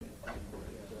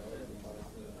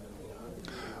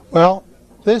Well,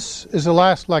 this is the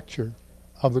last lecture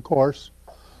of the course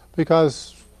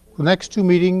because the next two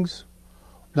meetings,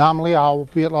 nominally I'll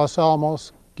be at Los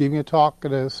Alamos giving a talk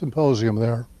at a symposium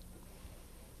there.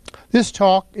 This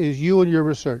talk is you and your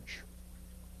research.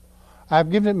 I've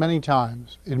given it many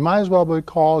times. It might as well be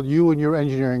called you and your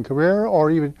engineering career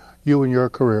or even you and your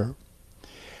career.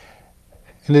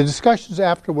 In the discussions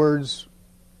afterwards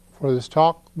for this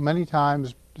talk, many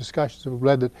times discussions have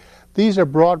led that these are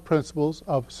broad principles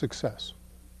of success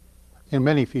in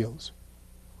many fields.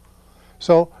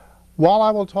 So while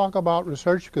I will talk about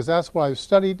research, because that's what I've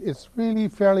studied, it's really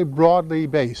fairly broadly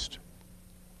based.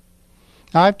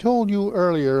 Now, I've told you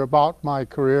earlier about my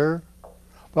career,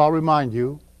 but I'll remind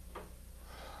you.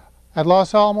 At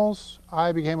Los Alamos,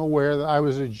 I became aware that I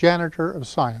was a janitor of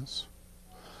science.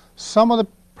 Some of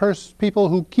the people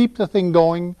who keep the thing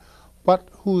going, but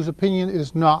whose opinion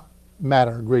is not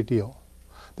matter a great deal.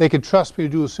 They could trust me to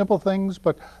do simple things,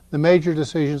 but the major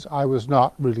decisions I was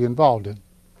not really involved in.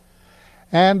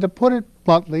 And to put it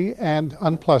bluntly and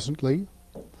unpleasantly,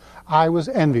 I was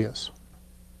envious,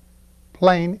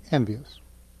 plain envious.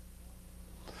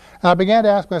 And I began to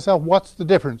ask myself, what's the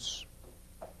difference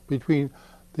between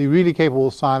the really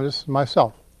capable scientist and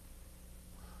myself?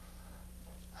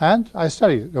 And I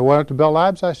studied it. I went up to Bell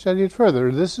Labs, I studied it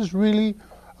further. This is really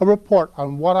a report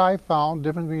on what I found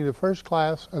different between the first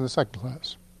class and the second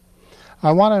class.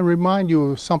 I want to remind you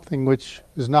of something which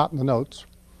is not in the notes,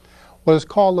 what is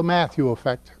called the Matthew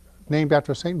effect, named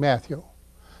after St. Matthew.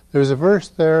 There's a verse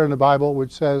there in the Bible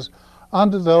which says,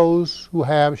 "Unto those who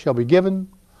have shall be given,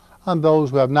 and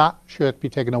those who have not shall be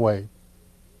taken away."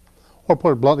 Or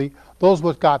put it bluntly, those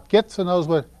what got gets and those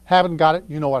what haven't got it,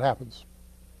 you know what happens.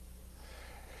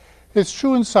 It's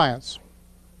true in science.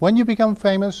 When you become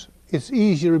famous, it's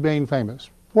easy to remain famous.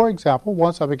 For example,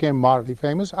 once I became moderately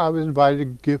famous, I was invited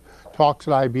to give talks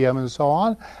at IBM and so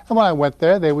on. And when I went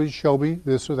there, they would show me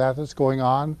this or that that's going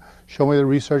on, show me the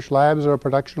research labs or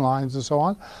production lines and so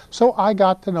on. So I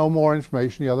got to know more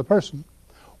information than the other person.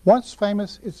 Once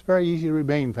famous, it's very easy to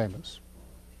remain famous.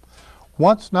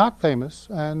 Once not famous,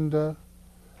 and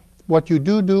what you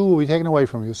do will be taken away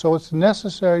from you. So it's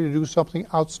necessary to do something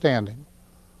outstanding.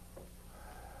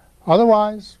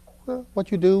 Otherwise,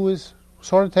 what you do is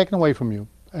sort of taken away from you,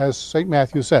 as St.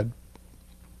 Matthew said.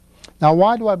 Now,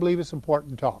 why do I believe it's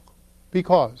important to talk?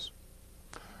 Because,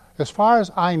 as far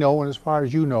as I know and as far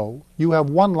as you know, you have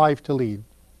one life to lead.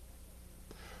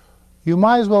 You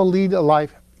might as well lead a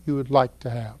life you would like to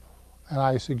have. And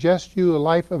I suggest you a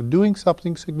life of doing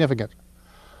something significant.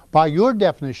 By your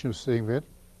definition of significant,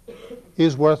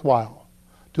 is worthwhile.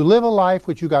 To live a life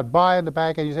which you got by in the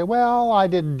back and you say, well, I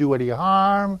didn't do any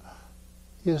harm,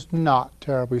 is not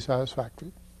terribly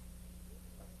satisfactory.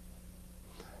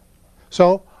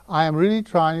 So I am really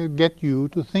trying to get you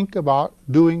to think about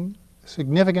doing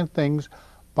significant things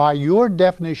by your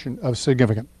definition of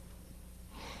significant.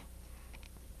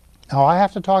 Now I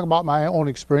have to talk about my own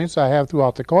experience I have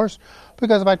throughout the course,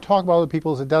 because if I talk about other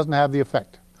people's, it doesn't have the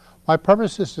effect. My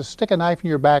purpose is to stick a knife in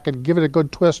your back and give it a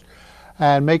good twist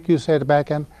and make you say at the back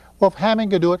end, well, if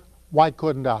Hammond could do it, why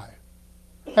couldn't I?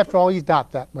 After all, he's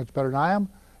not that much better than I am.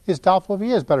 It's doubtful if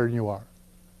he is better than you are.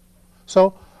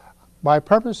 So my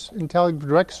purpose in telling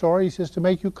direct stories is to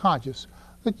make you conscious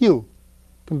that you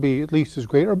can be at least as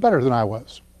great or better than I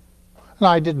was. And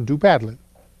I didn't do badly.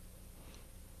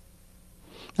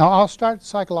 Now I'll start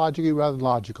psychologically rather than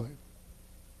logically.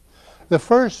 The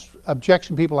first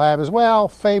objection people have is, well,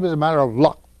 fame is a matter of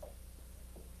luck.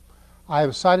 I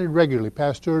have cited regularly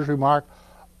Pasteur's remark,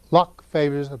 luck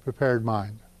favors the prepared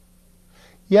mind.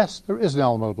 Yes, there is an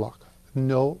element of luck.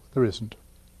 No, there isn't.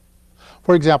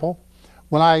 For example,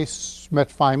 when I met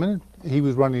Feynman, he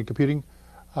was running computing,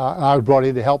 and I was brought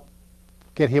in to help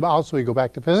get him out so he'd go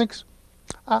back to physics.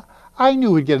 I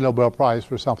knew he'd get a Nobel Prize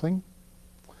for something.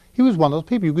 He was one of those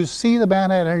people. You could see the man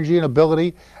had energy and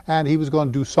ability, and he was going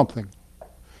to do something.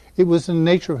 It was in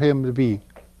the nature of him to be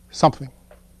something.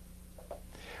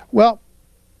 Well,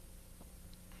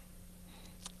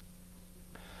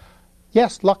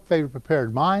 yes, luck favors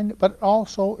prepared mind, but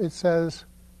also it says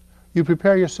you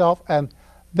prepare yourself and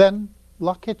then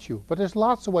luck hits you. But there's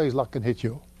lots of ways luck can hit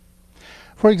you.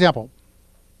 For example,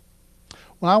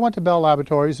 when I went to Bell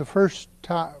Laboratories, the first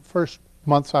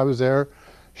months I was there,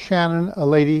 Shannon, a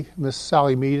lady, Miss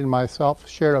Sally Mead, and myself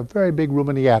shared a very big room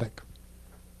in the attic.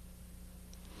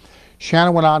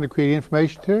 Shannon went on to create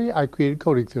information theory. I created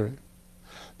coding theory.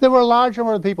 There were a large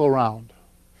number of people around.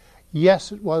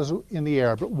 Yes, it was in the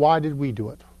air, but why did we do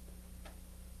it?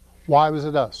 Why was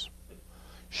it us?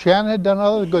 Shannon had done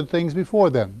other good things before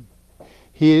then.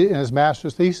 He, in his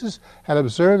master's thesis, had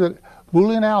observed that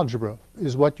Boolean algebra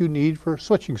is what you need for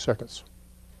switching circuits.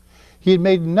 He had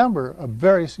made a number of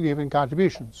very significant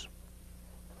contributions.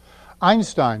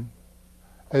 Einstein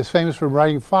is famous for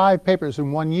writing 5 papers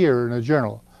in 1 year in a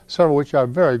journal, several of which are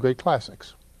very great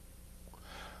classics.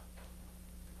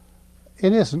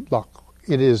 It isn't luck.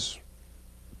 It is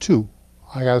two.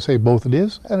 I got to say both it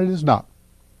is and it is not.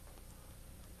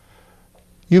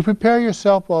 You prepare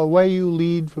yourself by the way you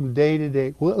lead from day to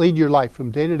day, lead your life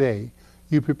from day to day.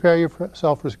 You prepare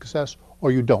yourself for success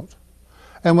or you don't.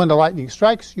 And when the lightning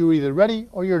strikes, you're either ready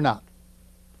or you're not.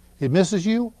 It misses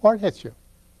you or it hits you.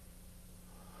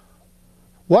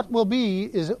 What will be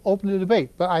is open to debate,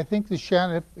 but I think that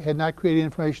Shannon had not created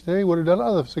information there, he would have done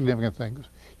other significant things.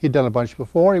 He'd done a bunch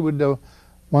before, he would do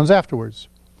ones afterwards.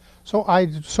 So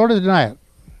I sort of deny it.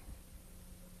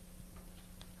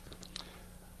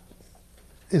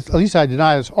 At least I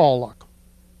deny it's all luck.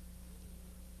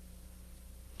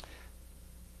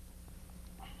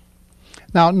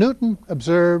 Now, Newton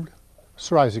observed,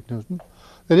 Sir Isaac Newton,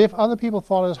 that if other people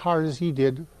thought as hard as he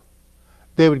did,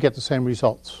 they would get the same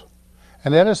results.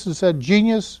 And Edison said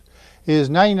genius is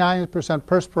 99%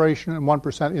 perspiration and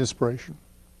 1% inspiration.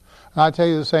 And I tell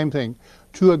you the same thing.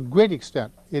 To a great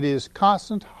extent, it is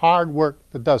constant hard work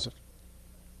that does it.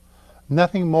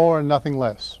 Nothing more and nothing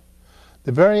less.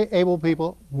 The very able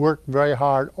people work very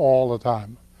hard all the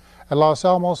time. At Los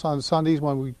Alamos on Sundays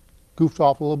when we goofed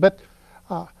off a little bit,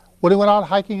 when we went out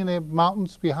hiking in the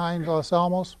mountains behind Los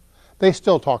Alamos, they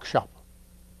still talk shop.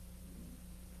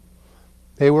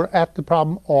 They were at the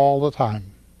problem all the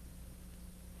time.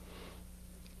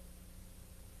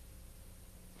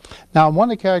 Now,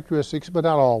 one of the characteristics, but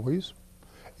not always,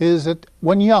 is that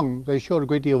when young, they showed a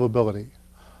great deal of ability.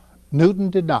 Newton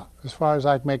did not. As far as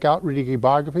I can make out reading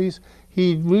biographies,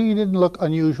 he really didn't look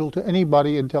unusual to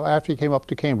anybody until after he came up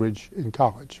to Cambridge in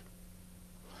college.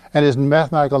 And his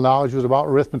mathematical knowledge was about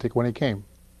arithmetic when he came.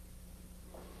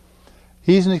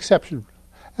 He's an exception.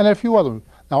 And a few others.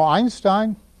 Now,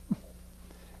 Einstein,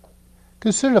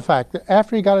 consider the fact that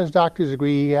after he got his doctorate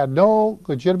degree, he had no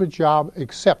legitimate job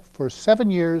except for 7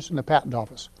 years in the patent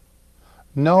office.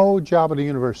 No job at a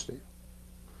university.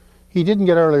 He didn't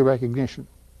get early recognition.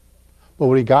 But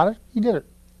when he got it, he did it.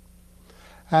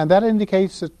 And that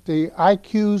indicates that the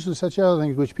IQs and such other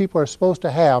things which people are supposed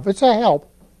to have, it's a help,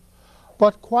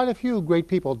 but quite a few great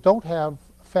people don't have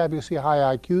fabulously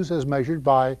high IQs as measured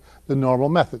by the normal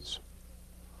methods.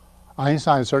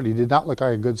 Einstein certainly did not look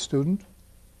like a good student.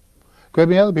 Great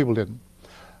many other people didn't.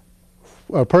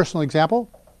 A personal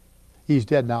example, he's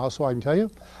dead now, so I can tell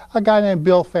you. A guy named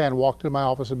Bill Fan walked into my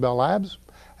office at Bell Labs,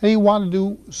 and he wanted to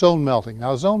do zone melting.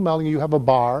 Now, zone melting, you have a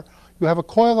bar, you have a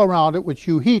coil around it which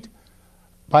you heat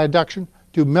by induction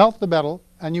to melt the metal,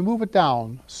 and you move it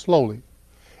down slowly.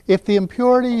 If the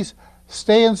impurities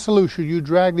stay in solution, you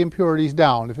drag the impurities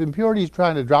down. If the impurities are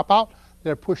trying to drop out,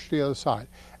 they're pushed to the other side.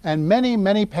 And many,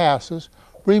 many passes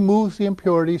removes the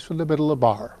impurities from the middle of the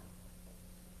bar.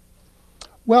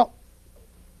 Well,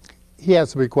 he had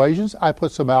some equations. I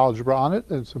put some algebra on it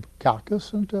and some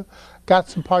calculus and got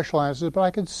some partial answers, but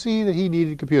I could see that he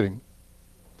needed computing.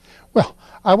 Well,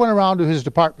 I went around to his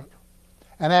department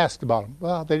and asked about him.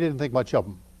 Well, they didn't think much of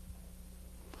him.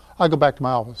 I go back to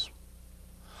my office.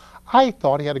 I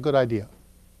thought he had a good idea.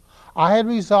 I had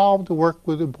resolved to work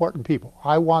with important people.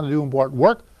 I wanted to do important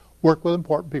work with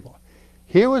important people.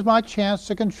 Here was my chance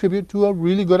to contribute to a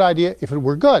really good idea if it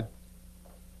were good.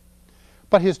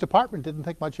 But his department didn't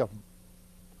think much of him.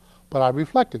 But I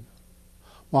reflected.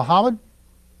 Muhammad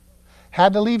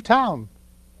had to leave town,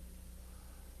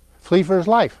 flee for his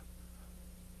life.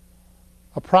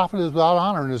 A prophet is without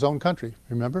honor in his own country,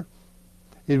 remember?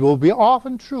 It will be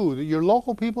often true that your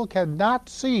local people cannot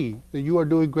see that you are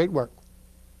doing great work.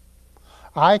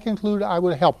 I concluded I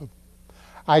would help him.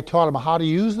 I taught him how to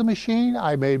use the machine.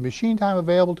 I made machine time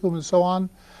available to him and so on.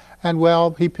 And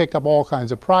well, he picked up all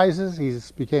kinds of prizes. He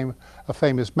became a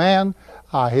famous man.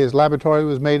 His laboratory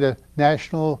was made a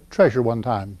national treasure one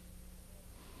time.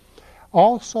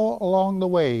 Also along the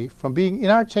way, from being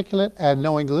inarticulate and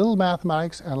knowing little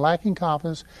mathematics and lacking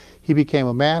confidence, he became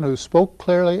a man who spoke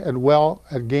clearly and well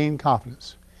and gained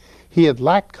confidence. He had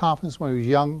lacked confidence when he was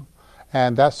young,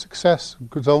 and that success,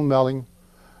 zone melting,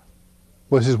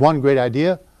 was his one great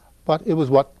idea, but it was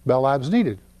what Bell Labs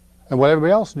needed and what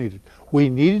everybody else needed. We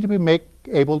needed to be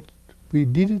able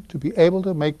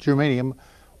to make germanium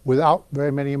without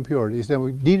very many impurities. Then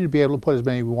we needed to be able to put as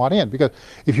many we want in, because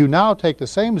if you now take the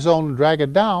same zone and drag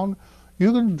it down,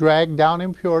 you can drag down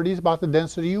impurities about the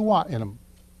density you want in them.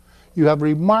 You have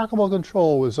remarkable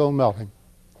control with zone melting.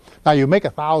 Now you make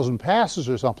 1,000 passes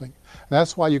or something, and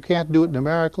that's why you can't do it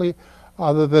numerically.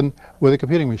 other than with a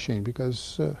computing machine,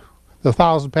 because the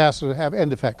 1,000 passes have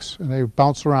end effects and they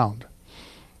bounce around.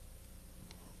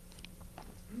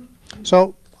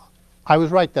 So I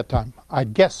was right that time. I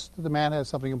guessed that the man had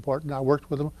something important. I worked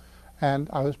with him, and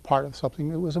I was part of something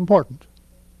that was important.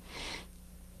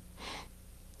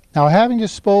 Now, having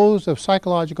disposed of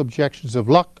psychological objections of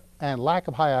luck and lack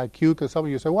of high IQ, because some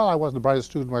of you say, well, I wasn't the brightest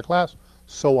student in my class,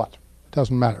 so what? It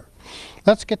doesn't matter.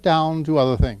 Let's get down to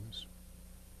other things.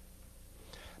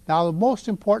 Now, the most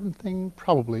important thing,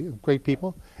 probably, of great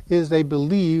people is they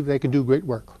believe they can do great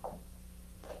work.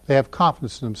 They have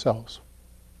confidence in themselves.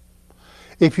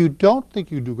 If you don't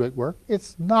think you do great work,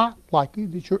 it's not likely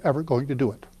that you're ever going to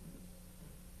do it.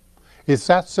 It's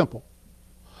that simple.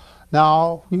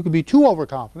 Now, you can be too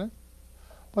overconfident,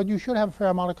 but you should have a fair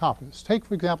amount of confidence. Take,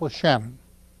 for example, Shannon.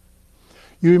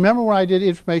 You remember when I did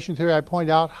information theory, I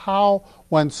pointed out how,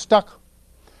 when stuck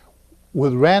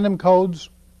with random codes,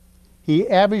 he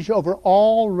averaged over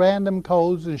all random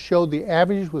codes and showed the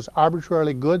average was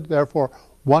arbitrarily good, therefore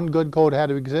one good code had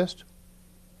to exist?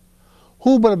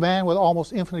 Who but a man with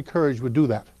almost infinite courage would do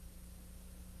that?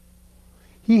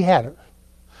 He had it.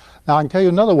 Now, I can tell you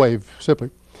another way,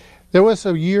 simply. There was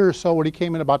a year or so when he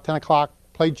came in about 10 o'clock,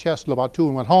 played chess till about 2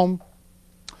 and went home.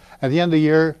 At the end of the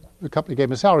year, the company gave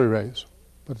him a salary raise.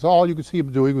 But it's all you could see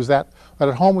him doing was that. But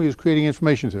at home, he was creating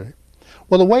information theory.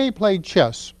 Well, the way he played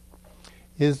chess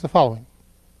is the following.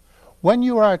 When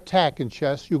you are attacked in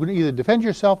chess, you can either defend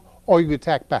yourself or you can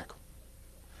attack back.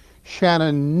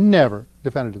 Shannon never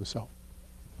defended himself.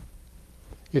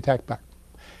 He attacked back.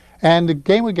 And the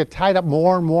game would get tied up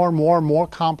more and more and more and more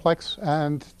complex,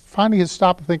 and finally he'd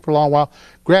stop and think for a long while,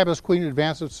 grab his queen,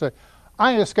 advance it, and say,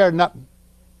 I ain't scared of nothing.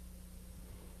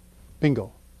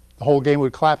 Bingo. The whole game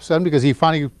would collapse then because he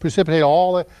finally precipitated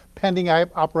all the pending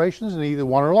operations and he either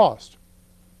won or lost.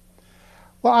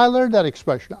 Well, I learned that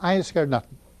expression, I ain't scared of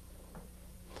nothing.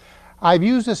 I've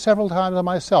used it several times on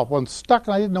myself. When stuck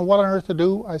and I didn't know what on earth to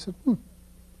do, I said,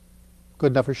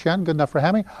 good enough for Shen, good enough for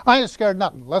Hemming. I ain't scared of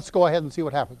nothing. Let's go ahead and see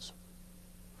what happens.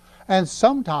 And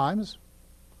sometimes,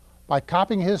 by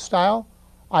copying his style,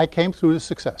 I came through to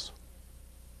success.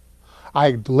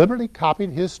 I deliberately copied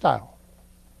his style.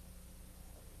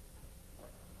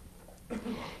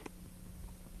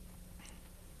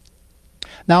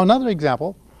 Now, another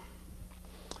example.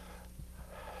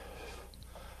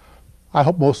 I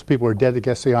hope most people are dead. I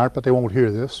guess they aren't, but they won't hear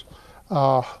this.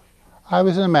 I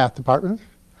was in the math department.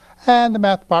 And the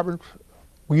math department,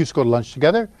 we used to go to lunch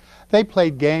together. They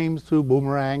played games, threw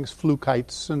boomerangs, flew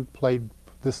kites, and played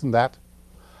this and that.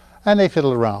 And they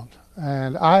fiddled around.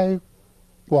 And I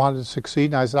wanted to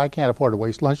succeed, and I said, I can't afford to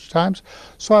waste lunch times.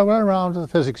 So I went around to the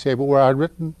physics table where I'd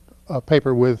written a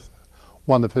paper with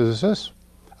one of the physicists,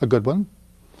 a good one.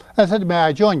 And I said, may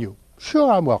I join you?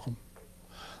 Sure, I'm welcome.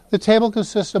 The table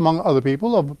consists, among other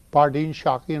people, of Bardeen,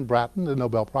 Shockley, and Bratton, the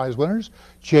Nobel Prize winners,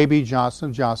 J.B. Johnson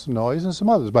of Johnson Noyes, and some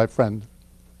others, my friend,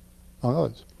 among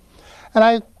others. And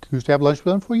I used to have lunch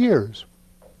with them for years.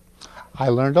 I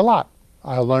learned a lot.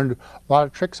 I learned a lot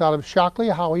of tricks out of Shockley,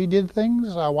 how he did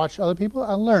things. I watched other people.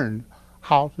 I learned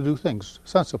how to do things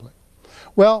sensibly.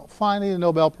 Well, finally, the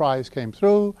Nobel Prize came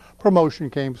through, promotion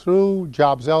came through,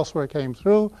 jobs elsewhere came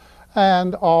through,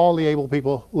 and all the able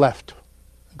people left,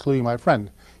 including my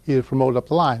friend. He was promoted up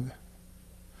the line.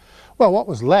 Well, what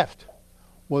was left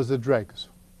was the dregs.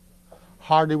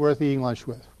 Hardly worth eating lunch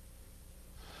with.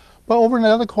 But over in the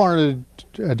other corner of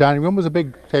the dining room was a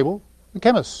big table, the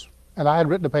chemists. And I had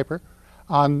written a paper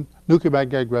on nuclear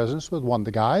magnetic resonance with one of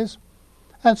the guys.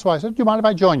 And so I said, do you mind if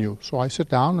I join you? So I sit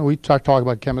down and we start talking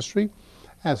about chemistry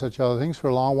and such other things for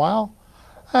a long while.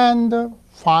 And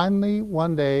finally,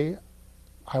 one day,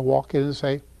 I walk in and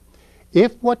say,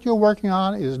 if what you're working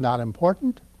on is not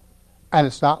important, and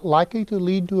it's not likely to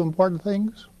lead to important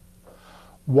things,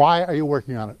 why are you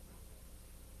working on it?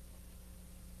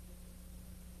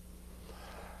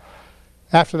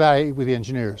 After that, I ate with the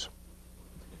engineers.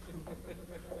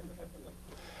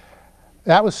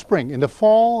 That was spring. In the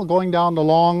fall, going down the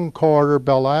long corridor,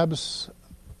 Bell Labs,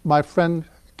 my friend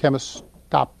chemist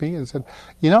stopped me and said,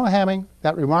 you know, Hamming,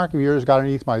 that remark of yours got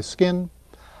underneath my skin.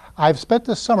 I've spent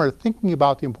this summer thinking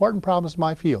about the important problems in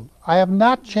my field. I have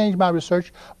not changed my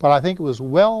research, but I think it was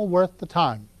well worth the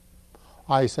time.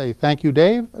 I say, thank you,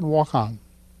 Dave, and walk on.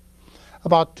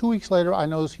 About 2 weeks later, I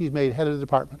noticed he's made head of the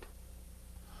department.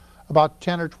 About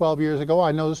 10 or 12 years ago,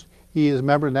 I noticed he is a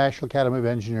member of the National Academy of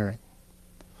Engineering.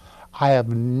 I have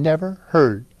never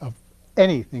heard of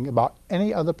anything about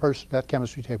any other person at that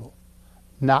chemistry table.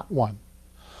 Not one.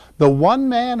 The one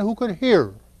man who could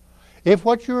hear, if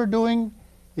what you're doing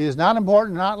is not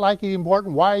important, not likely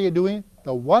important, why are you doing it?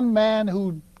 The one man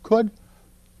who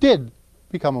did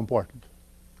become important.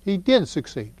 He did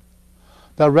succeed.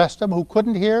 The rest of them who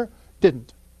couldn't hear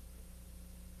didn't.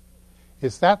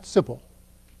 It's that simple.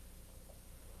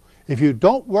 If you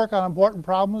don't work on important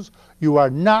problems, you are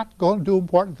not going to do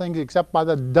important things except by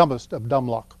the dumbest of dumb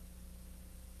luck.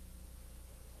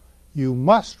 You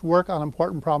must work on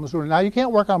important problems. Now, you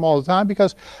can't work on them all the time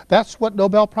because that's what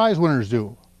Nobel Prize winners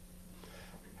do.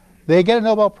 They get a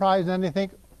Nobel Prize and then they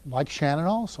think, like Shannon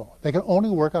also, they can only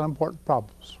work on important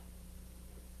problems.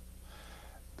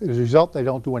 As a result, they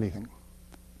don't do anything.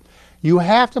 You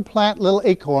have to plant little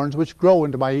acorns which grow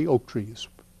into mighty oak trees.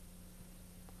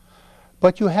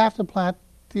 But you have to plant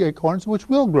the acorns which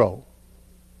will grow.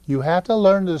 You have to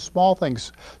learn the small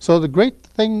things. So the great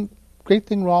thing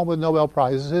wrong with Nobel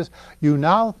Prizes is you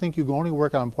now think you can only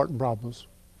work on important problems.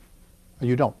 And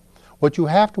you don't. What you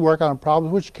have to work on are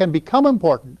problems which can become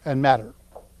important and matter,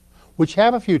 which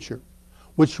have a future,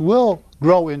 which will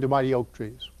grow into mighty oak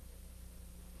trees.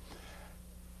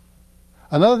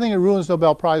 Another thing that ruins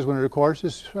Nobel Prize winners, of course,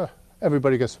 is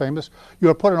everybody gets famous. You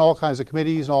are put in all kinds of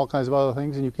committees and all kinds of other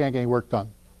things, and you can't get any work done.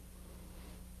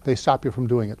 They stop you from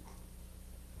doing it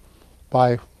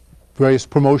by various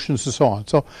promotions and so on.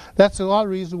 So that's a lot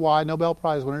of reasons why Nobel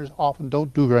Prize winners often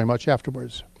don't do very much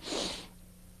afterwards.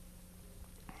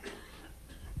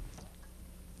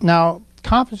 Now,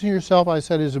 confidence in yourself, I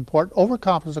said, is important.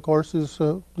 Overconfidence, of course, is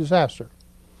a disaster.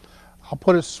 I'll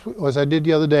put it as I did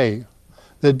the other day.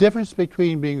 The difference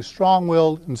between being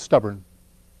strong-willed and stubborn.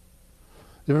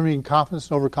 The difference between confidence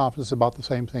and overconfidence is about the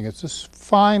same thing. It's this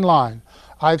fine line.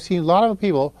 I've seen a lot of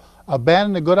people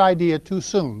abandon a good idea too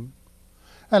soon,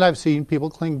 and I've seen people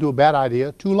cling to a bad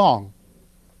idea too long.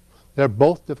 They're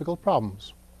both difficult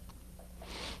problems.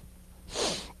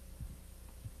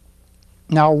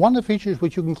 Now, one of the features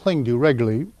which you can cling to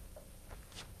regularly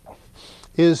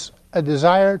is a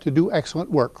desire to do excellent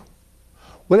work.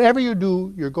 Whatever you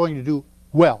do, you're going to do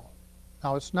well.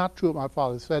 Now, it's not true what my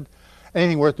father said.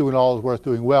 Anything worth doing at all is worth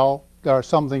doing well. There are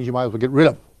some things you might as well get rid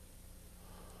of.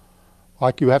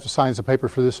 Like you have to sign some paper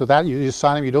for this or that. You just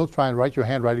sign them. You don't try and write your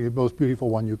handwriting the most beautiful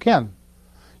one you can.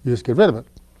 You just get rid of it.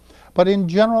 But in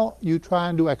general, you try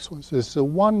and do excellence. This is the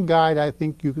one guide I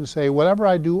think you can say, whatever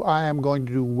I do, I am going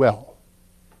to do well.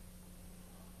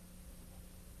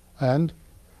 And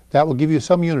that will give you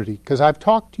some unity. Because I've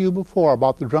talked to you before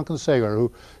about the drunken sailor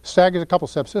who staggers a couple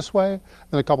steps this way,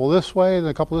 then a couple this way, then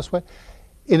a couple this way.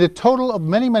 In a total of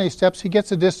many, many steps, he gets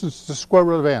the distance to the square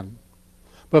root of n.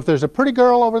 But if there's a pretty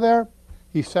girl over there,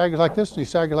 he staggers like this, and he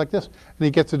staggers like this, and he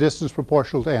gets the distance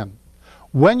proportional to n.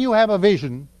 When you have a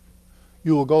vision,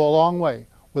 you will go a long way.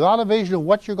 Without a vision of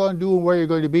what you're going to do and where you're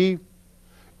going to be,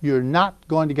 you're not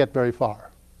going to get very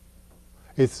far.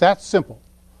 It's that simple.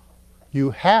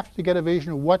 You have to get a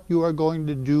vision of what you are going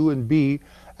to do and be,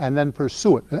 and then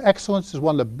pursue it. And excellence is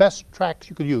one of the best tracks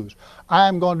you could use. I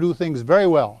am going to do things very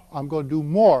well. I'm going to do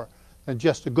more than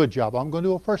just a good job. I'm going to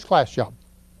do a first-class job.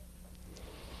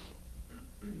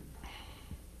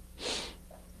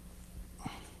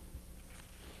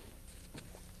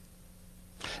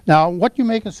 Now, what you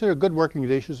may consider good working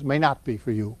conditions may not be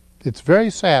for you. It's very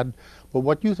sad, but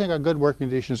what you think are good working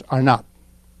conditions are not.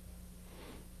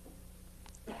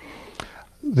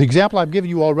 The example I've given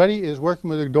you already is working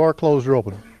with the door closed or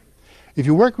open. If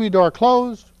you work with your door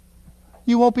closed,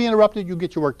 you won't be interrupted. You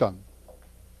get your work done.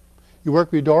 You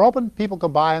work with your door open, people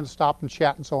come by and stop and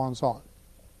chat and so on and so on.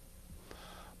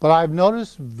 But I've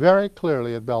noticed very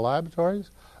clearly at Bell Laboratories,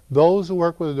 those who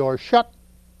work with the door shut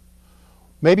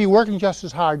may be working just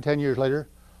as hard 10 years later,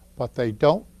 but they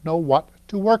don't know what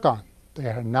to work on. They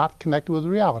are not connected with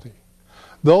reality.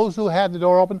 Those who had the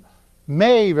door open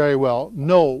may very well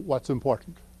know what's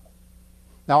important.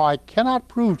 Now, I cannot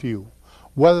prove to you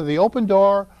whether the open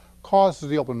door causes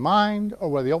the open mind or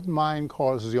whether the open mind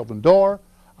causes the open door.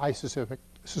 I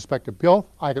suspect of both.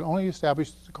 I can only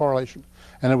establish the correlation,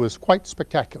 and it was quite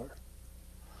spectacular.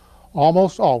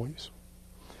 Almost always.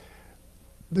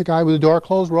 The guy with the door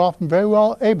closed were often very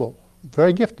well able,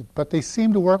 very gifted, but they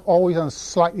seem to work always on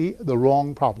slightly the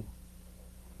wrong problem.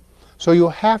 So you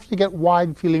have to get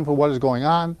wide feeling for what is going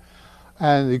on,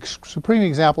 and the supreme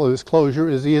example of this closure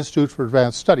is the Institute for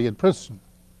Advanced Study at Princeton.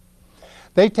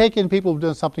 They take in people who've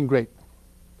done something great.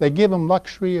 They give them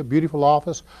luxury, a beautiful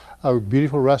office, a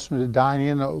beautiful restaurant to dine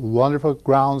in, wonderful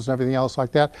grounds and everything else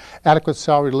like that, adequate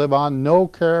salary to live on, no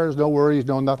cares, no worries,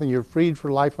 no nothing. You're freed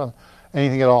for life on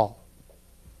anything at all.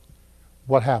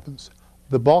 What happens?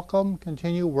 The bulk of them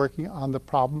continue working on the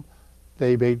problem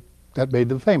that made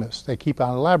them famous. They keep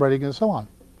on elaborating and so on.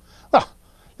 Well,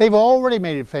 they've already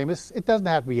made it famous. It doesn't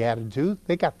have to be added to.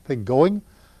 They got the thing going.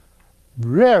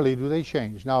 Rarely do they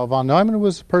change. Now, von Neumann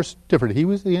was different. He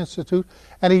was the institute,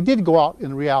 and he did go out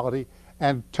in reality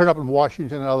and turn up in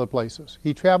Washington and other places.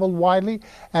 He traveled widely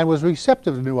and was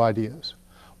receptive to new ideas.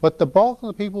 But the bulk of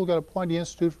the people who got appointed to the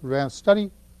Institute for Advanced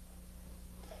Study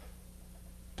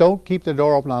don't keep the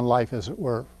door open on life, as it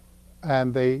were,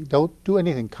 and they don't do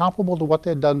anything comparable to what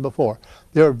they'd done before.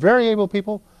 They're very able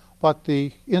people, but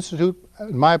the Institute,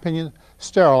 in my opinion,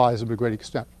 sterilized them to a great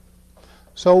extent.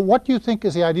 So what do you think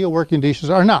is the ideal working conditions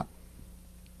or not?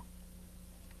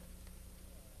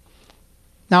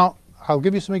 Now, I'll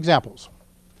give you some examples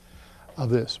of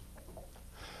this.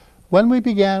 When we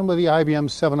began with the IBM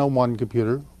 701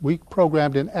 computer, we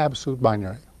programmed in absolute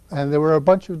binary. And there were a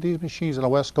bunch of these machines in the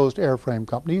West Coast airframe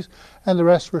companies, and the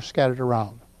rest were scattered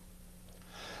around.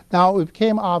 Now, it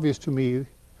became obvious to me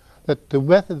that the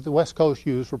method the West Coast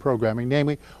used for programming,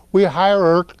 namely, we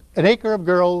hire an acre of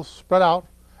girls spread out,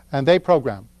 and they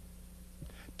program.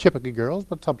 Typically girls,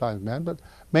 but sometimes men, but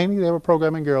mainly they were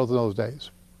programming girls in those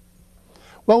days.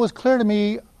 Well, it was clear to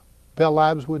me Bell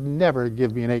Labs would never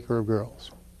give me an acre of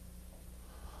girls.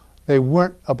 They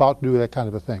weren't about to do that kind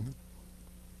of a thing.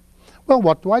 Well,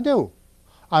 what do?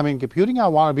 I'm in computing. I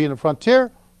want to be in the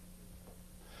frontier.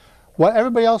 What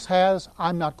everybody else has,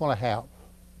 I'm not going to have.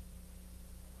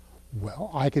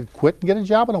 Well, I could quit and get a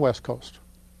job on the West Coast.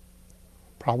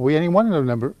 Probably any one of the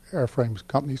number of airframe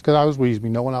companies, because I was reasonably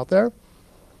known out there.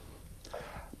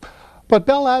 But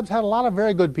Bell Labs had a lot of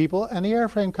very good people, and the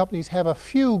airframe companies have a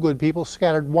few good people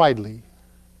scattered widely,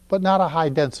 but not a high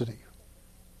density.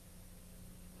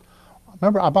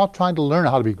 Remember, I'm about trying to learn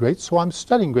how to be great, so I'm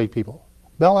studying great people.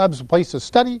 Bell Labs is a place to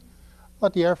study,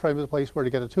 but the airframe is a place where to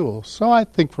get a tool. So I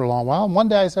think for a long while, and one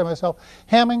day I said to myself,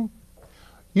 Hamming,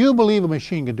 you believe a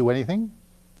machine can do anything.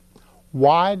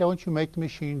 Why don't you make the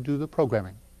machine do the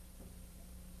programming?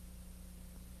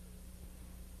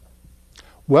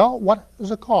 Well, what was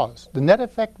the cause? The net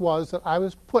effect was that I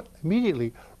was put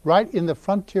immediately right in the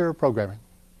frontier of programming.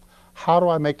 How do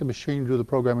I make the machine do the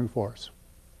programming for us?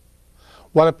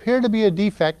 What appeared to be a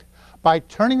defect, by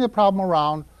turning the problem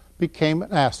around, became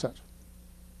an asset.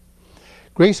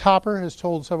 Grace Hopper has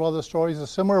told several other stories a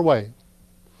similar way.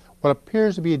 What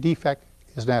appears to be a defect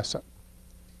is an asset.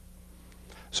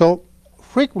 So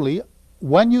frequently,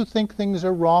 when you think things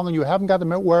are wrong and you haven't got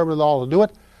the wherewithal to do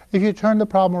it, if you turn the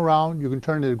problem around, you can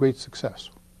turn it into great success.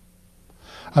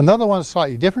 Another one is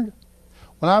slightly different.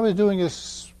 When I was doing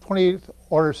this 28th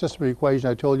order system equation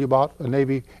I told you about, a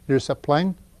Navy intercept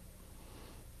plane,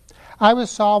 I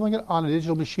was solving it on a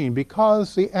digital machine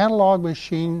because the analog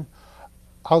machine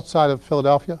outside of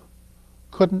Philadelphia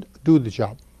couldn't do the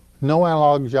job. No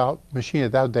analog machine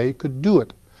at that day could do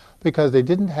it because they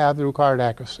didn't have the required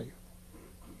accuracy.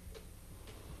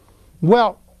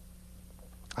 Well,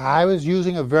 I was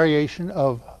using a variation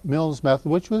of Milne's method,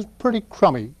 which was pretty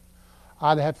crummy.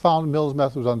 I had found Milne's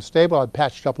method was unstable. I'd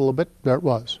patched up a little bit. There it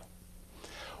was.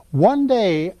 One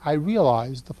day, I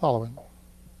realized the following.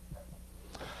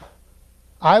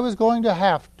 I was going to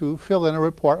have to fill in a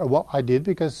report of what I did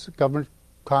because government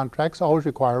contracts always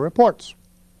require reports.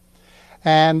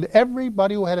 And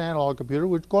everybody who had an analog computer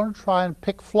was going to try and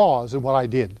pick flaws in what I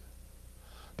did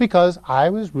because I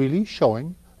was really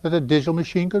showing that a digital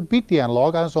machine could beat the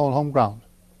analog on its own home ground.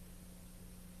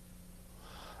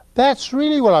 That's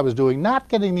really what I was doing, not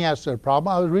getting the answer to the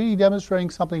problem. I was really demonstrating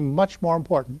something much more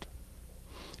important.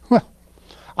 Well,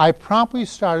 I promptly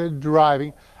started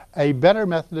deriving a better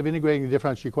method of integrating the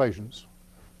differential equations.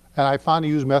 And I found a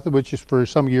used method, which is for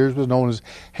some years was known as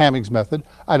Hamming's method.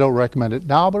 I don't recommend it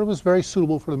now, but it was very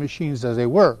suitable for the machines as they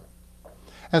were.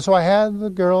 And so I had the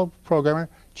girl programmer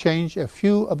change a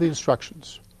few of the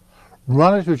instructions,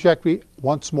 run a trajectory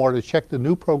once more to check the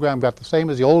new program got the same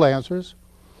as the old answers,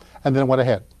 and then went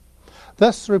ahead.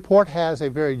 Thus, the report has a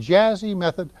very jazzy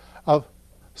method of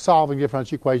solving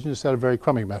differential equations instead of a very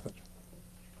crummy method.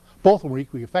 Both were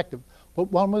equally effective,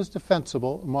 but one was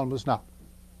defensible and one was not.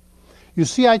 You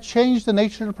see, I changed the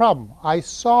nature of the problem. I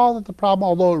saw that the problem,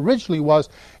 although originally was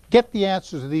get the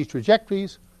answers to these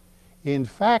trajectories, in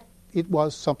fact, it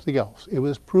was something else. It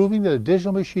was proving that a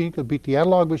digital machine could beat the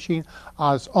analog machine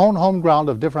on its own home ground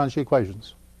of differential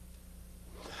equations.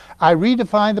 I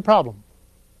redefined the problem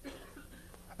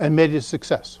and made it a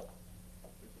success.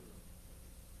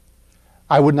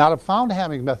 I would not have found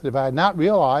Hamming's method if I had not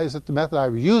realized that the method I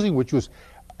was using, which was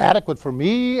adequate for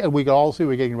me, and we could all see we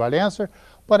were getting the right answer,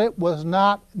 but it was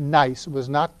not nice. It was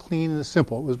not clean and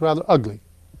simple. It was rather ugly.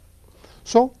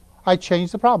 So I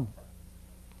changed the problem.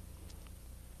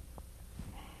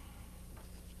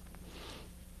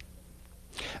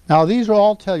 Now, these will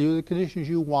all tell you the conditions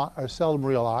you want are seldom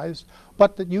realized,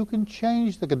 but that you can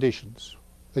change the conditions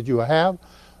that you have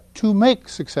to make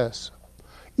success,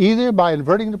 either by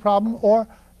inverting the problem or,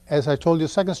 as I told you the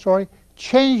second story,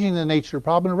 changing the nature of the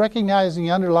problem and recognizing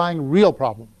the underlying real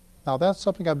problem. Now, that's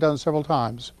something I've done several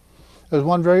times. There's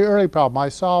one very early problem I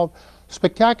solved,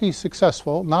 spectacularly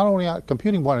successful, not only on a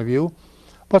computing point of view,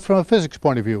 but from a physics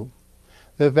point of view.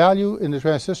 The value in the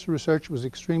transistor research was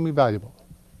extremely valuable.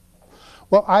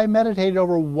 Well, I meditated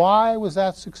over why was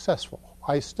that successful.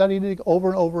 I studied it over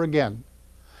and over again.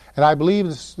 And I believe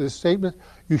this statement,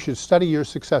 you should study your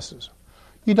successes.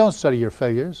 You don't study your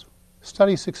failures,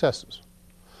 study successes.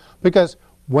 Because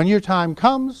when your time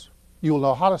comes, you'll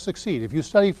know how to succeed. If you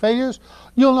study failures,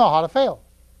 you'll know how to fail.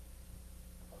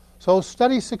 So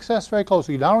study success very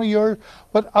closely, not only yours,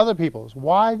 but other people's.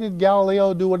 Why did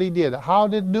Galileo do what he did? How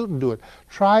did Newton do it?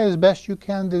 Try as best you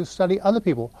can to study other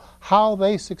people, how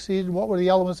they succeeded, what were the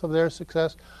elements of their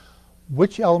success,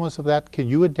 which elements of that can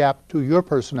you adapt to your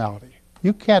personality.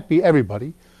 You can't be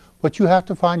everybody, but you have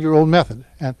to find your own method.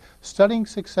 And studying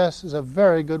success is a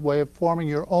very good way of forming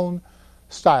your own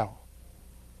style.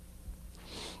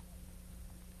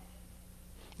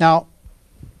 Now,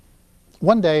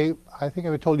 one day, I think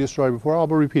I've told you a story before, I'll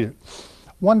repeat it.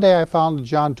 One day I found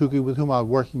John Tukey, with whom I was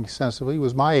working extensively. He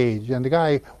was my age, and the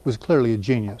guy was clearly a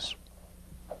genius.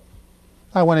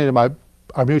 I went into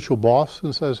our mutual boss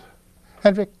and says,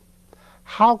 Hendrik,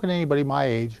 how can anybody my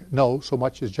age know so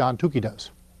much as John Tukey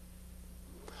does?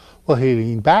 Well, he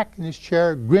leaned back in his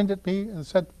chair, grinned at me, and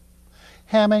said,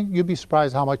 Hamming, you'd be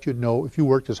surprised how much you'd know if you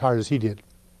worked as hard as he did.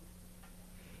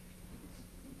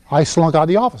 I slunk out of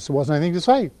the office. There wasn't anything to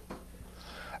say.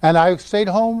 And I stayed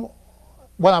home.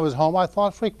 When I was home, I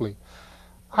thought frequently,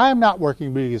 I'm not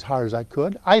working really as hard as I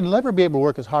could. I'd never be able to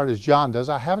work as hard as John does.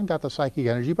 I haven't got the psychic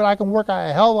energy, but I can work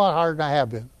a hell of a lot harder than I have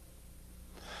been.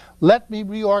 Let me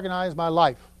reorganize my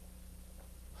life.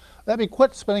 Let me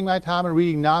quit spending my time in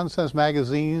reading nonsense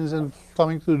magazines and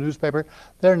thumbing through the newspaper.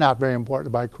 They're not very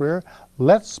important to my career.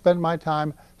 Let's spend my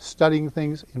time studying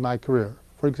things in my career.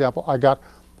 For example, I got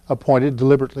appointed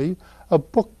deliberately a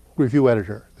book review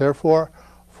editor. Therefore,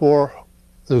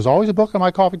 there's always a book on my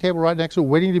coffee table right next to it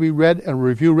waiting to be read and a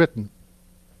review written.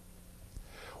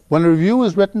 When a review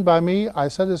is written by me, I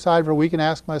set it aside for a week and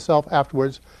ask myself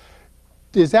afterwards,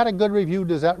 is that a good review?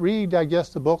 Does that really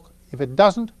digest the book? If it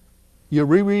doesn't, you're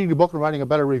rereading the book and writing a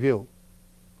better review.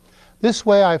 This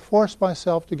way I forced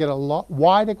myself to get a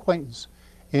wide acquaintance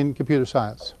in computer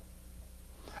science.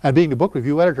 And being the book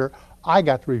review editor, I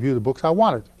got to review the books I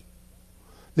wanted.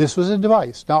 This was a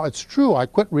device. Now, it's true, I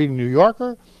quit reading New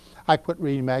Yorker, I quit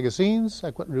reading magazines,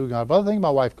 I quit reading other things. My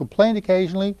wife complained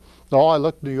occasionally that all I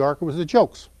looked at New Yorker was the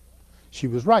jokes. She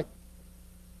was right.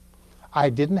 I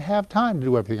didn't have time to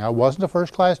do everything. I wasn't a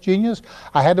first-class genius.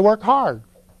 I had to work hard.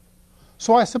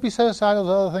 So I simply set aside those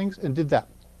other things and did that.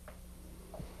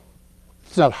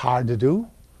 It's not hard to do.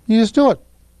 You just do it.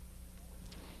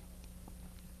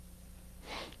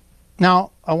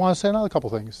 Now, I want to say another couple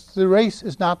things. The race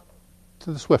is not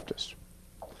to the swiftest.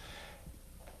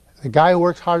 The guy who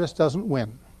works hardest doesn't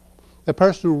win. The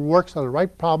person who works on the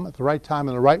right problem at the right time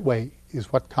in the right way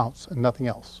is what counts and nothing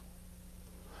else.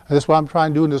 And that's what I'm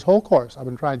trying to do in this whole course. I've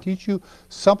been trying to teach you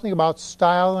something about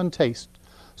style and taste,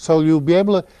 so you'll be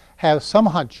able to have some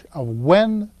hunch of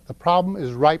when the problem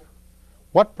is ripe,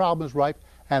 what problem is ripe,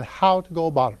 and how to go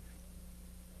about it.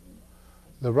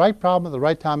 The right problem at the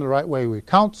right time in the right way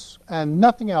counts, and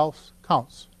nothing else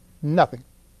counts. Nothing.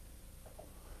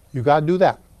 You've got to do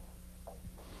that.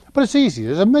 But it's easy.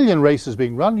 There's a million races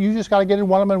being run. You just got to get in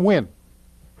one of them and win.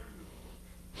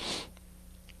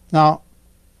 Now,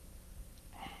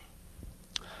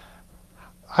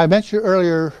 I mentioned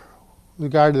earlier, with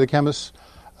regard to the chemists,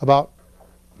 about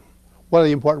what are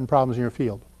the important problems in your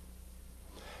field.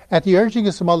 At the urging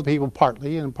of some other people,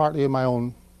 partly, and partly of my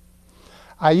own,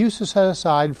 I used to set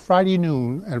aside Friday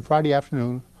noon and Friday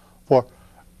afternoon for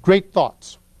great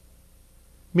thoughts.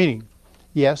 Meaning,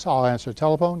 yes, I'll answer a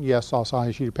telephone, yes, I'll sign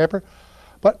a sheet of paper,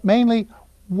 but mainly,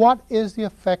 what is the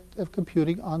effect of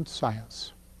computing on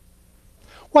science?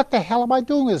 What the hell am I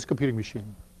doing with this computing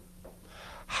machine?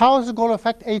 How is it going to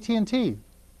affect AT&T?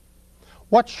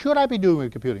 What should I be doing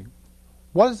with computing?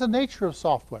 What is the nature of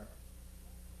software?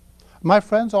 My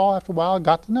friends all, after a while,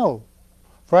 got to know.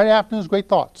 Friday afternoons, great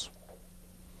thoughts.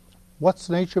 What's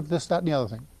the nature of this, that, and the other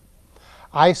thing?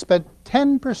 I spent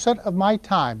 10% of my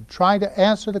time trying to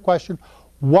answer the question,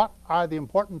 what are the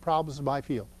important problems in my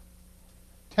field?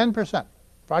 10%.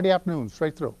 Friday afternoon,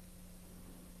 straight through.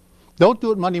 Don't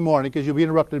do it Monday morning because you'll be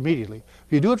interrupted immediately.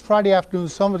 If you do it Friday afternoon,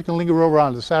 some of it can linger over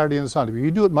on to Saturday and Sunday. If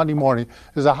you do it Monday morning,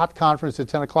 there's a hot conference at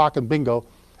 10 o'clock and bingo,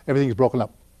 everything's broken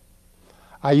up.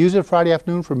 I use it Friday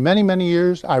afternoon for many, many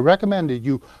years. I recommend that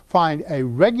you find a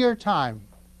regular time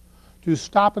to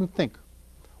stop and think.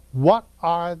 What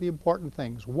are the important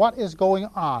things? What is going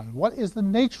on? What is the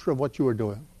nature of what you are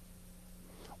doing?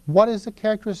 What is the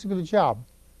characteristic of the job?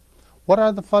 What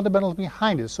are the fundamentals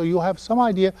behind it? So you'll have some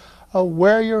idea of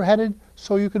where you're headed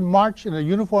so you can march in a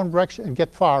uniform direction and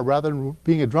get far rather than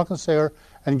being a drunken sailor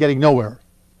and getting nowhere.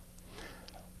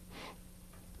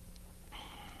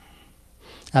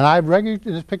 And I've regularly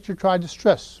in this picture tried to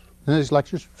stress, in these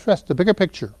lectures, stress the bigger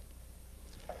picture.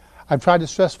 I've tried to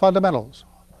stress fundamentals.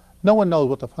 No one knows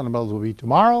what the fundamentals will be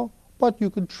tomorrow, but you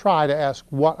can try to ask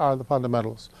what are the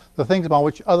fundamentals, the things upon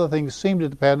which other things seem to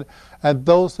depend, and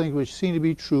those things which seem to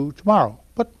be true tomorrow,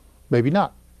 but maybe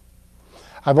not.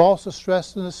 I've also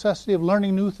stressed the necessity of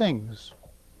learning new things.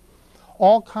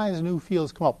 All kinds of new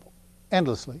fields come up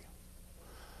endlessly.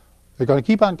 They're going to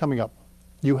keep on coming up.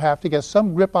 You have to get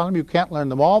some grip on them. You can't learn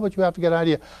them all, but you have to get an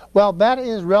idea. Well, that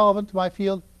is relevant to my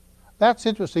field. That's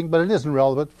interesting, but it isn't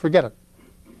relevant. Forget it.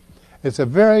 It's a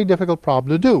very difficult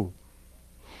problem to do.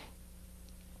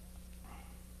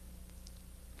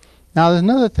 Now, there's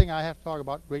another thing I have to talk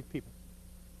about: great people.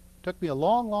 It took me a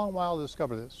long, long while to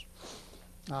discover this.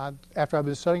 After I've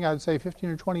been studying, I'd say 15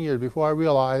 or 20 years before I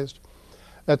realized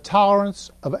the tolerance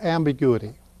of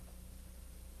ambiguity.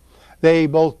 They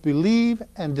both believe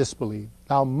and disbelieve.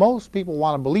 Now, most people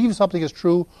want to believe something is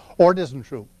true or it isn't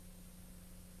true.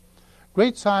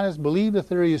 Great scientists believe the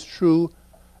theory is true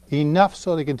enough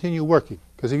so they continue working.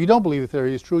 Because if you don't believe the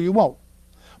theory is true, you won't.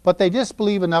 But they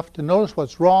disbelieve enough to notice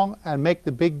what's wrong and make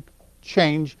the big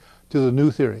change to the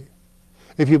new theory.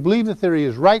 If you believe the theory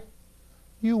is right,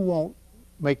 you won't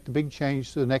make the big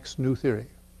change to the next new theory.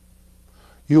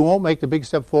 You won't make the big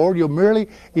step forward. You'll merely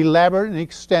elaborate and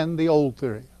extend the old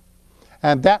theory.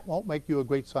 And that won't make you a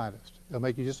great scientist. It'll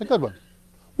make you just a good one,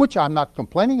 which I'm not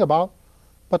complaining about.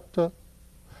 But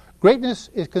greatness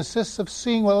consists of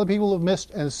seeing what other people have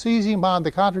missed and seizing upon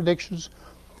the contradictions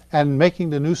and making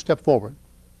the new step forward.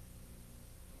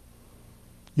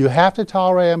 You have to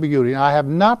tolerate ambiguity. And I have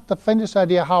not the faintest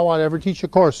idea how I'd ever teach a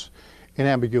course in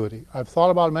ambiguity. I've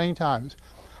thought about it many times.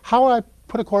 How would I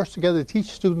put a course together to teach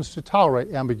students to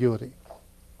tolerate ambiguity?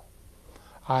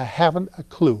 I haven't a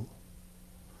clue.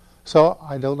 So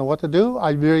I don't know what to do.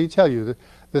 I merely tell you that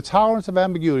the tolerance of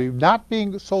ambiguity, not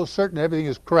being so certain everything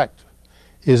is correct,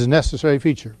 is a necessary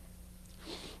feature.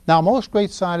 Now, most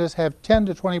great scientists have 10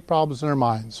 to 20 problems in their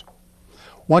minds,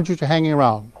 ones which are hanging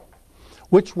around,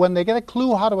 which when they get a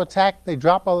clue how to attack, they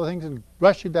drop other things and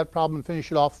rush at that problem and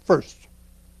finish it off first.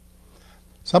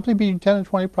 Something between 10 and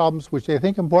 20 problems which they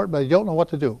think important, but they don't know what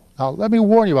to do. Now, let me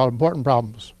warn you about important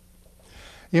problems.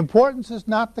 The importance is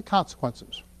not the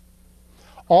consequences.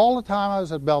 All the time I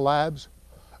was at Bell Labs,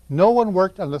 no one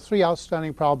worked on the three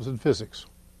outstanding problems in physics: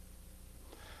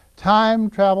 time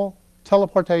travel,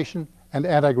 teleportation, and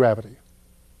anti-gravity.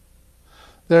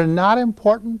 They're not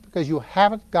important because you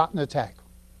haven't got an attack.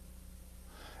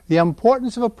 The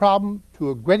importance of a problem, to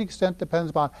a great extent,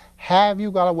 depends upon have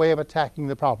you got a way of attacking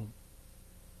the problem.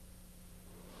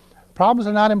 Problems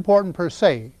are not important per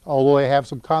se, although they have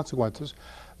some consequences.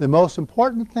 The most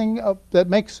important thing that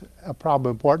makes a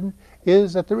problem important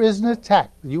is that there is an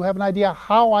attack. You have an idea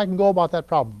how I can go about that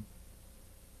problem.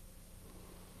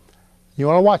 You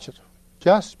want to watch it.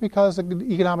 Just because the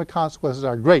economic consequences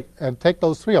are great, and take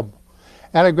those three of them: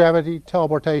 anti-gravity,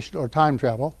 teleportation, or time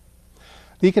travel,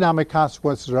 the economic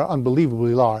consequences are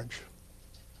unbelievably large.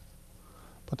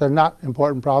 But they're not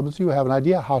important problems. You have an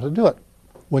idea how to do it.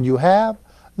 When you have,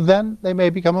 then they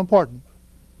may become important.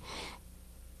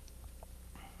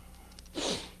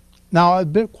 Now,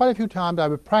 quite a few times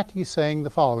I've been practically saying the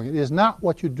following: it is not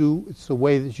what you do, it's the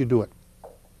way that you do it.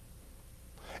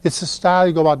 It's the style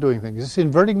you go about doing things. It's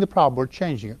inverting the problem or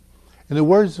changing it. In the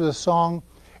words of the song,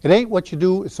 it ain't what you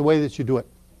do, it's the way that you do it.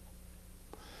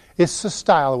 It's the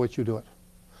style in which you do it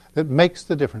that makes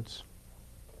the difference.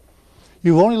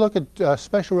 You only look at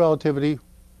special relativity.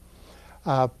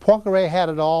 Poincaré had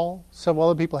it all. Several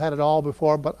other people had it all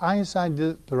before, but Einstein did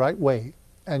it the right way.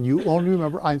 And you only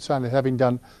remember Einstein as having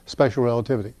done special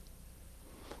relativity.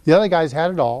 The other guys had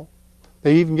it all.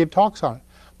 They even gave talks on it.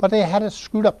 But they had it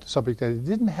screwed up to some extent.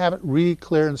 They didn't have it really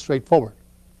clear and straightforward.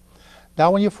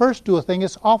 Now, when you first do a thing,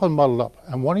 it's often muddled up.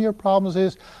 And one of your problems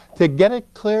is to get it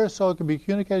clear so it can be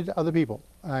communicated to other people.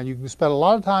 And you can spend a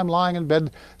lot of time lying in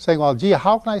bed saying, well, gee,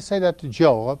 how can I say that to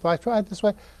Joe? If I try it this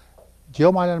way,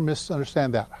 Joe might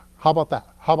misunderstand that. How about that?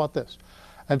 How about this?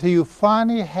 Until you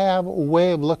finally have a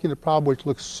way of looking at a problem which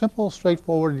looks simple,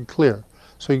 straightforward, and clear,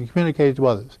 so you can communicate it to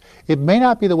others. It may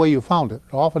not be the way you found it.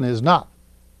 It often is not.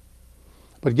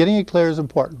 But getting it clear is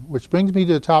important, which brings me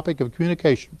to the topic of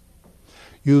communication.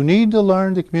 You need to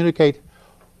learn to communicate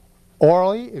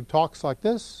orally in talks like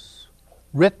this,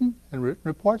 written and written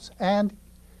reports, and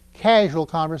casual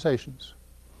conversations.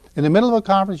 In the middle of a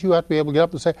conference, you have to be able to get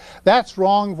up and say, that's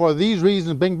wrong for these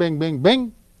reasons, bing, bing, bing,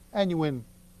 bing, and you win.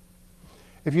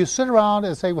 If you sit around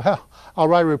and say, well, I'll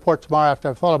write a report tomorrow after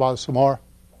I've thought about it some more,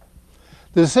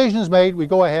 the decision is made, we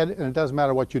go ahead, and it doesn't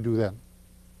matter what you do then.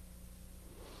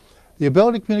 The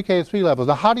ability to communicate at 3 levels.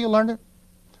 Now, how do you learn it?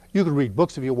 You can read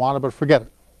books if you want to, but forget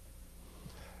it.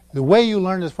 The way you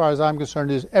learn, as far as I'm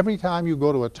concerned, is every time you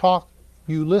go to a talk,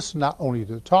 you listen not only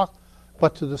to the talk,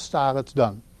 but to the style it's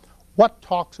done. What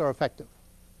talks are effective?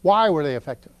 Why were they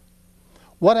effective?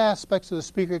 What aspects of the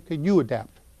speaker can you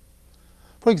adapt?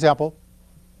 For example,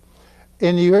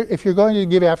 if you're going to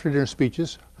give after-dinner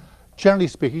speeches, generally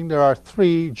speaking, there are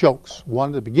 3 jokes. One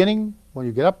at the beginning, when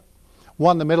you get up,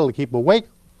 one in the middle to keep awake,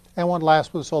 and one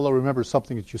last one so they'll remember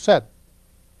something that you said.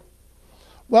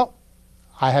 Well,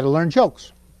 I had to learn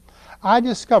jokes. I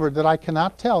discovered that I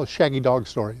cannot tell shaggy dog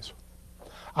stories.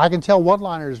 I can tell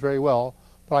one-liners very well,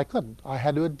 but I couldn't. I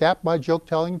had to adapt my joke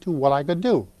telling to what I could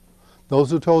do. Those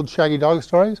who told shaggy dog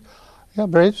stories, yeah,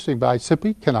 very interesting, but I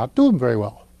simply cannot do them very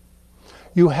well.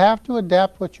 You have to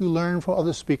adapt what you learn from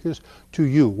other speakers to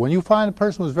you. When you find a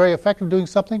person who's very effective doing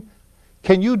something,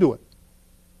 can you do it?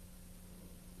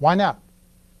 Why not?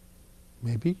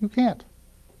 Maybe you can't.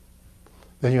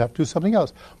 Then you have to do something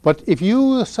else. But if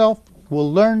you yourself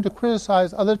will learn to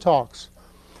criticize other talks,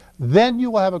 then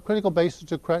you will have a critical basis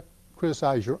to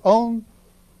criticize your own,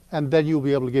 and then you'll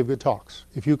be able to give good talks.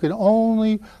 If you can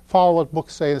only follow what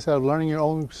books say instead of learning your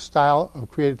own style of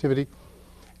creativity,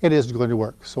 it isn't going to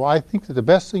work. So I think that the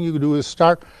best thing you can do is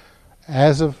start,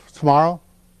 as of tomorrow,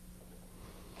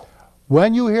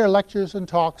 when you hear lectures and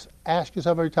talks, ask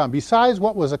yourself every time, besides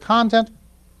what was the content,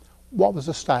 what was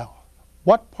the style?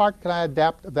 What part can I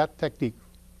adapt of that technique?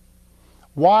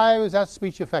 Why was that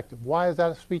speech effective? Why is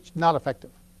that speech not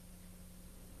effective?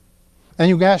 And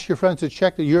you can ask your friends to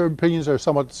check that your opinions are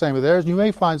somewhat the same as theirs, and you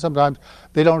may find sometimes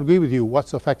they don't agree with you.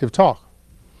 What's effective talk?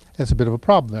 It's a bit of a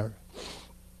problem there.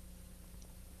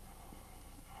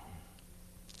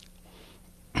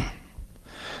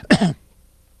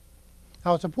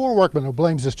 Now, it's a poor workman who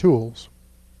blames his tools.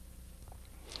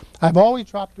 I've always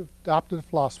adopted the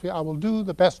philosophy, I will do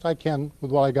the best I can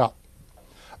with what I got.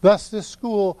 Thus, this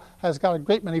school has got a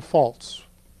great many faults.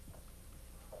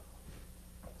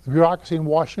 The bureaucracy in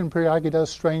Washington periodically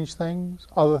does strange things,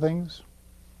 other things.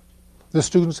 The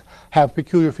students have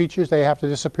peculiar features. They have to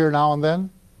disappear now and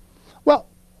then. Well,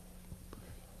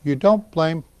 you don't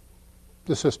blame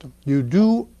the system. You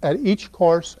do at each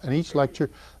course and each lecture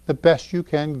the best you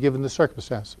can given the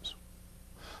circumstances.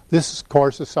 This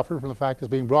course has suffered from the fact it's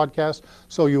being broadcast,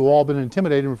 so you've all been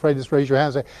intimidated and afraid to just raise your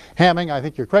hand and say, Hamming, I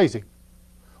think you're crazy.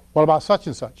 What about such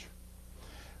and such?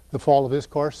 The fault of this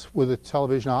course with the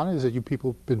television on is that you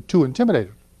people have been too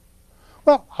intimidated.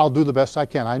 Well, I'll do the best I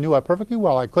can. I knew perfectly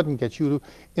well I couldn't get you to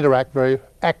interact very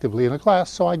actively in a class,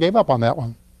 so I gave up on that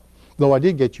one, though I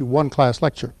did get you one class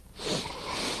lecture.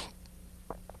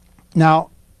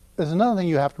 Now, there's another thing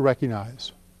you have to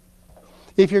recognize.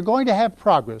 If you're going to have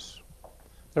progress,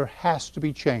 there has to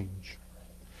be change.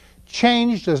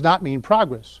 Change does not mean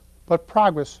progress, but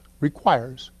progress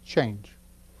requires change.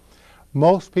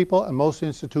 Most people and most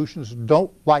institutions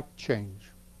don't like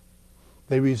change.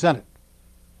 They resent it.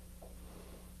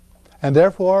 And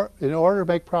therefore, in order to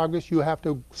make progress, you have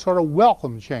to sort of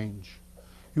welcome change.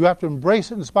 You have to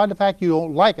embrace it in spite of the fact you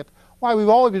don't like it. Why, we've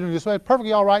always been doing this way. It's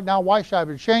perfectly all right now. Why should I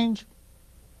ever change?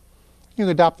 You can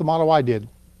adopt the model I did.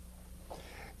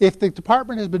 If the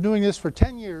department has been doing this for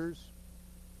 10 years,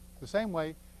 the same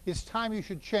way, it's time you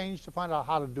should change to find out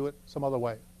how to do it some other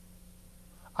way.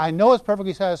 I know it's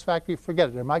perfectly satisfactory. Forget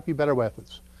it. There might be better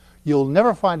methods. You'll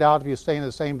never find out if you stay in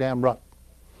the same damn rut.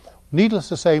 Needless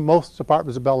to say, most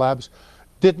departments of Bell Labs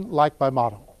didn't like my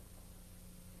motto.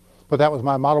 But that was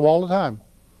my motto all the time.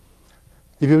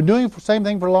 If you've been doing the same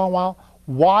thing for a long while,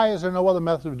 why is there no other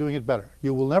method of doing it better?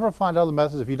 You will never find other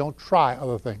methods if you don't try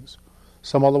other things.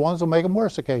 Some other ones will make them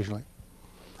worse occasionally.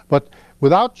 But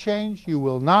without change, you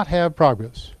will not have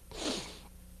progress.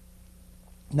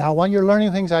 Now, when you're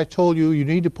learning things, I told you, you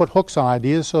need to put hooks on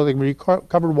ideas so they can be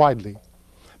covered widely.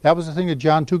 That was the thing that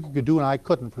John Tukey could do, and I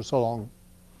couldn't for so long.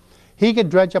 He could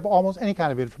dredge up almost any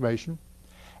kind of information.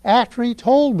 After he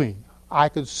told me, I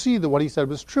could see that what he said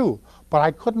was true, but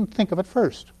I couldn't think of it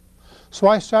first. So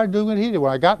I started doing what he did.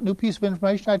 When I got a new piece of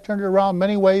information, I turned it around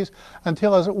many ways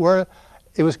until, as it were,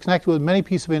 it was connected with many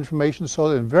pieces of information so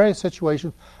that in various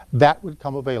situations that would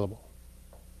come available.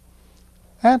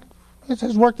 And it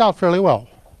has worked out fairly well.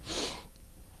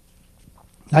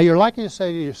 Now you're likely to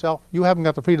say to yourself, you haven't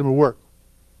got the freedom to work.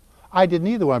 I didn't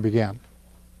either when I began.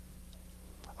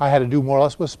 I had to do more or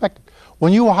less what was expected.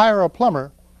 When you hire a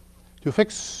plumber to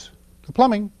fix the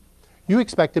plumbing, you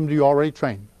expect him to be already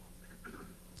trained.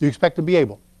 You expect him to be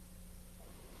able.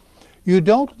 You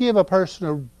don't give a person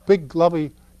a big,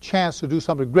 lovely chance to do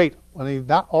something great when they've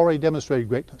not already demonstrated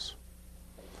greatness.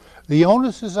 The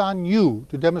onus is on you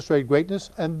to demonstrate greatness,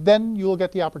 and then you'll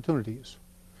get the opportunities.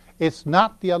 It's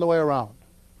not the other way around.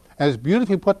 And it's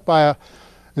beautifully put by an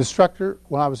instructor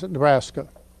when I was at Nebraska.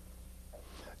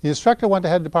 The instructor went to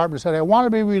the head department and said, I want to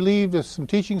be relieved of some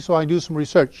teaching so I can do some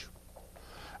research.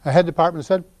 The head department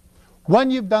said,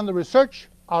 when you've done the research,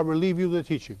 I'll relieve you of the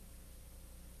teaching.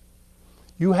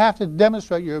 You have to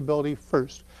demonstrate your ability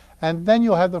first, and then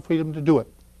you'll have the freedom to do it.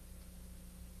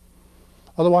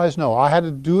 Otherwise, no. I had to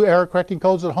do error correcting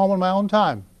codes at home in my own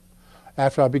time.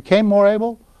 After I became more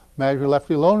able, management left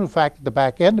me alone. In fact, at the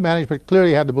back end, the management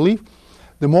clearly had the belief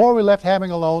the more we left Hamming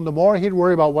alone, the more he'd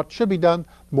worry about what should be done,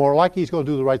 the more likely he's going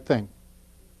to do the right thing.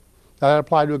 That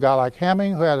applied to a guy like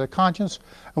Hamming who had a conscience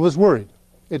and was worried.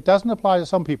 It doesn't apply to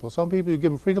some people. Some people, you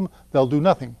give them freedom, they'll do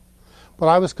nothing. But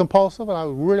I was compulsive and I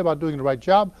was worried about doing the right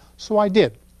job, so I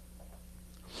did.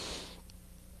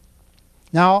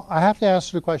 Now, I have to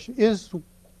answer the question, is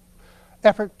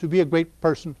effort to be a great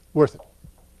person worth it?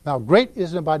 Now, great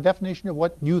isn't by definition of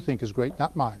what you think is great,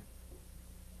 not mine.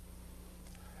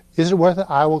 Is it worth it?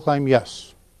 I will claim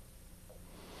yes.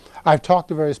 I've talked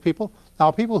to various people. Now,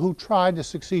 people who tried to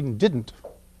succeed and didn't,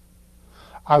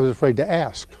 I was afraid to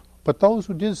ask. But those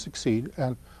who did succeed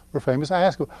and were famous, I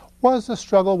asked them, was the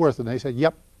struggle worth it? And they said,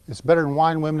 yep, it's better than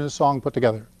wine, women, and song put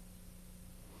together.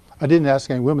 I didn't ask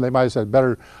any women. They might have said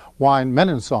better wine, men,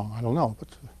 and song. I don't know. But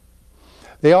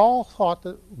they all thought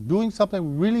that doing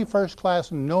something really first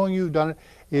class and knowing you've done it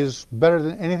is better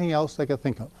than anything else they could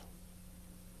think of.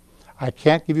 I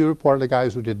can't give you a report of the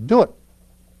guys who didn't do it.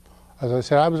 As I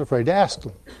said, I was afraid to ask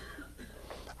them.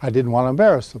 I didn't want to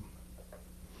embarrass them.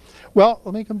 Well,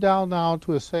 let me come down now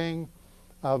to a saying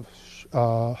of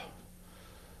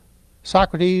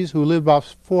Socrates, who lived about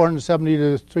 470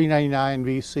 to 399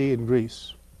 BC in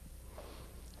Greece.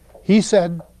 He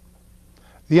said,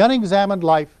 the unexamined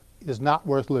life is not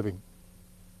worth living.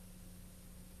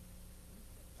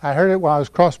 I heard it when I was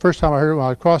first time I heard it when I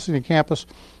was crossing the campus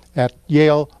at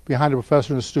Yale behind a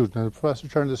professor and a student. And the professor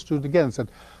turned to the student again and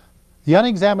said, the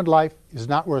unexamined life is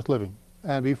not worth living.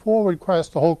 And before we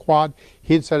crossed the whole quad,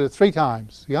 he had said it 3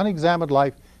 times. The unexamined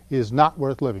life is not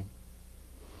worth living.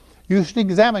 You should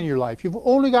examine your life. You've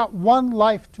only got one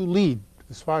life to lead,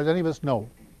 as far as any of us know.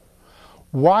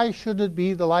 Why should it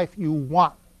be the life you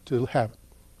want to have it,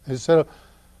 instead of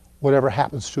whatever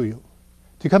happens to you?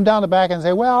 To come down the back and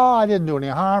say, well, I didn't do any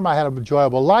harm, I had an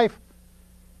enjoyable life.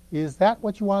 Is that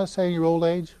what you want to say in your old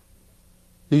age?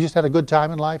 You just had a good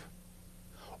time in life?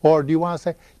 Or do you want to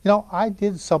say, you know, I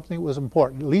did something that was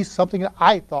important, at least something that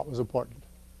I thought was important?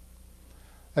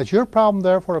 That's your problem,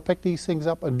 therefore, to pick these things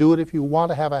up and do it if you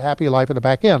want to have a happy life at the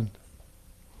back end.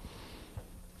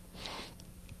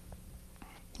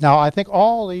 Now, I think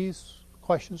all these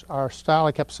questions are style.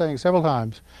 I kept saying several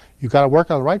times, you've got to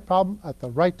work on the right problem at the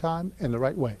right time in the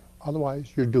right way.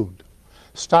 Otherwise, you're doomed.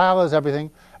 Style is everything,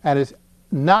 and it's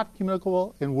not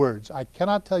communicable in words. I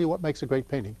cannot tell you what makes a great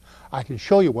painting. I can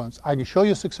show you once. I can show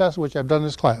you success, which I've done in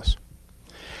this class.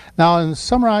 Now, in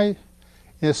summary,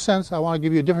 in a sense, I want to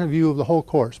give you a different view of the whole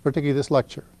course, particularly this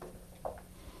lecture.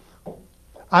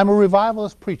 I'm a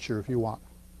revivalist preacher, if you want.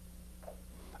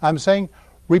 I'm saying,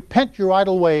 repent your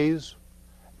idle ways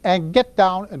and get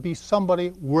down and be somebody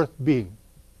worth being.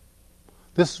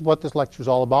 This is what this lecture is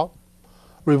all about.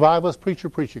 Revivalist preacher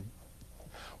preaching.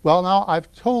 Well, now,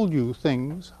 I've told you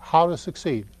things, how to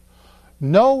succeed.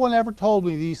 No one ever told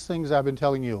me these things I've been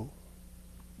telling you.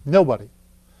 Nobody.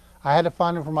 I had to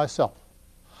find them for myself.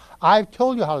 I've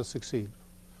told you how to succeed.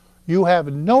 You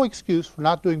have no excuse for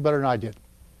not doing better than I did.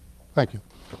 Thank you.